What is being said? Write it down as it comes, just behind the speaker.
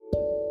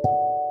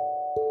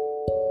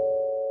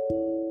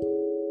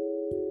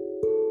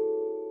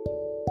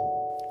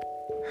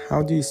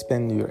How do you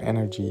spend your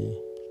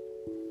energy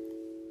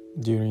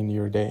during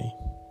your day?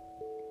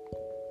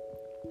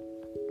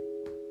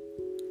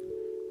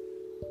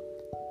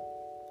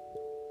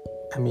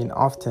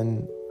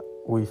 Often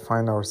we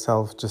find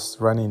ourselves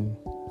just running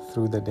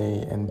through the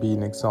day and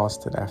being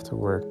exhausted after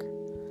work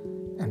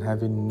and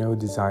having no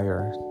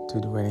desire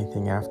to do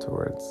anything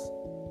afterwards.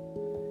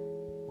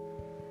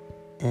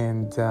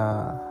 And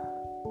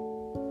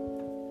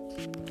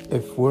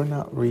if we're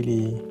not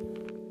really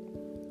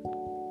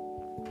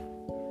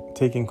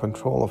taking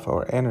control of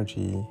our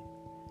energy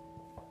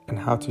and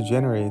how to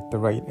generate the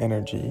right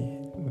energy,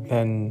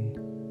 then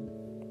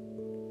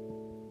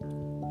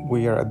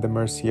we are at the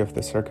mercy of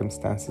the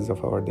circumstances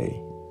of our day.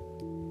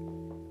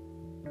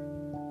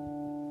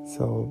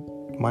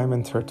 So my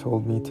mentor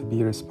told me to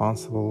be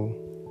responsible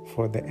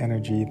for the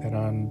energy that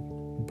I'm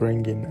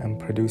bringing and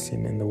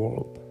producing in the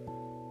world.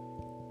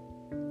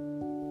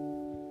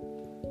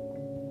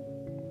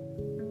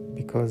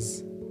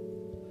 Because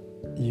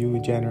you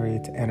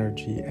generate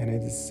energy, and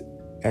it is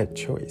a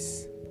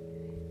choice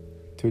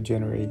to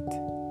generate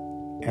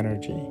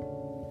energy.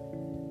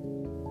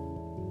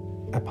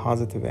 A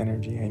positive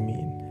energy,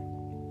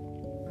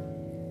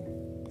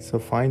 So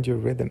find your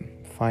rhythm.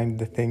 Find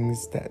the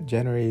things that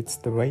generates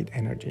the right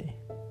energy.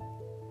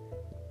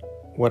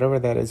 Whatever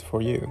that is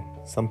for you.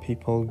 Some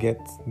people get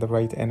the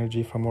right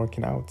energy from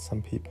working out.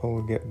 Some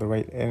people get the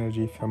right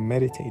energy from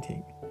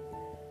meditating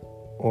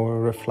or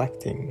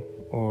reflecting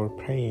or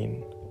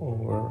praying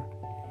or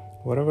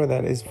whatever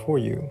that is for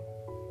you.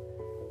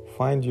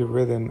 Find your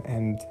rhythm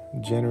and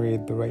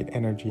generate the right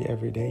energy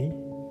every day.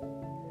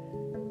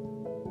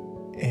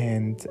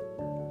 And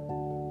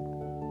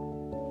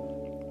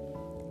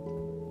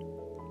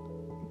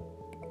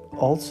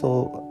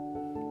also,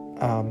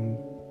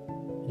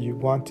 you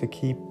want to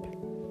keep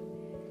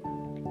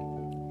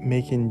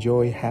making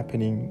joy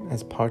happening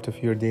as part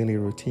of your daily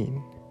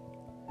routine,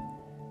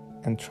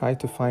 and try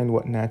to find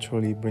what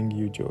naturally brings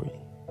you joy.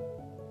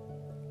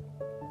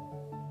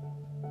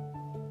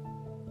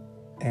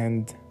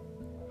 And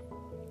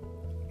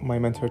my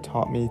mentor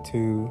taught me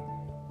to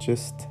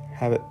just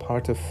have it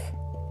part of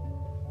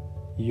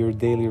your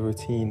daily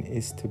routine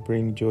is to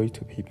bring joy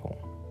to people.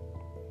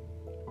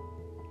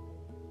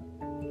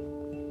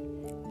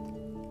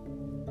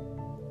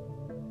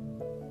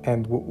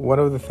 And one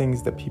of the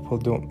things that people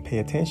don't pay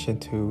attention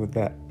to,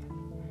 that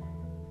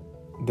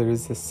there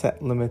is a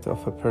set limit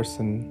of a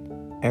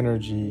person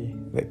energy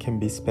that can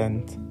be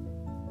spent,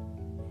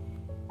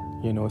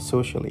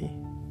 socially.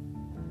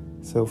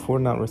 So if we're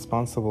not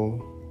responsible,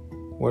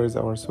 where is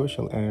our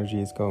social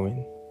energy is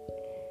going?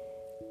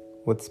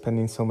 With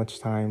spending so much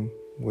time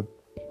with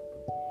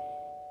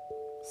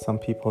some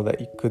people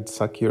that could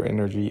suck your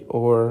energy,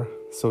 or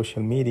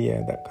social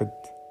media that could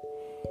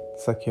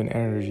suck your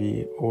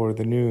energy, or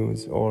the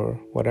news, or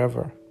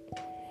whatever.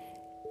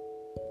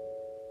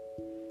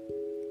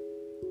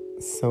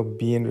 So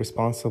being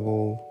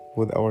responsible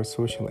with our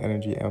social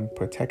energy and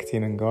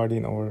protecting and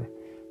guarding our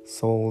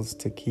souls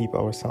to keep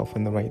ourselves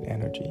in the right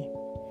energy.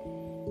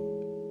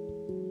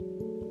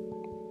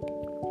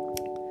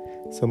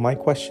 So my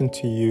question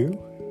to you,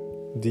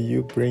 do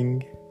you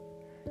bring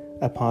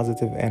a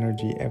positive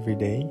energy every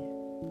day?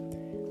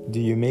 Do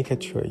you make a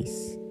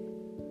choice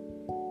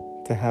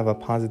to have a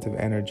positive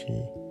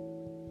energy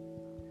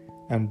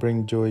and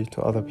bring joy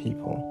to other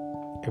people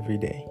every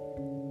day?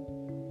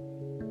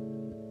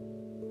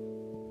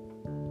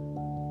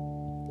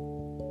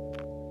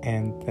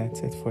 And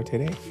that's it for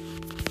today.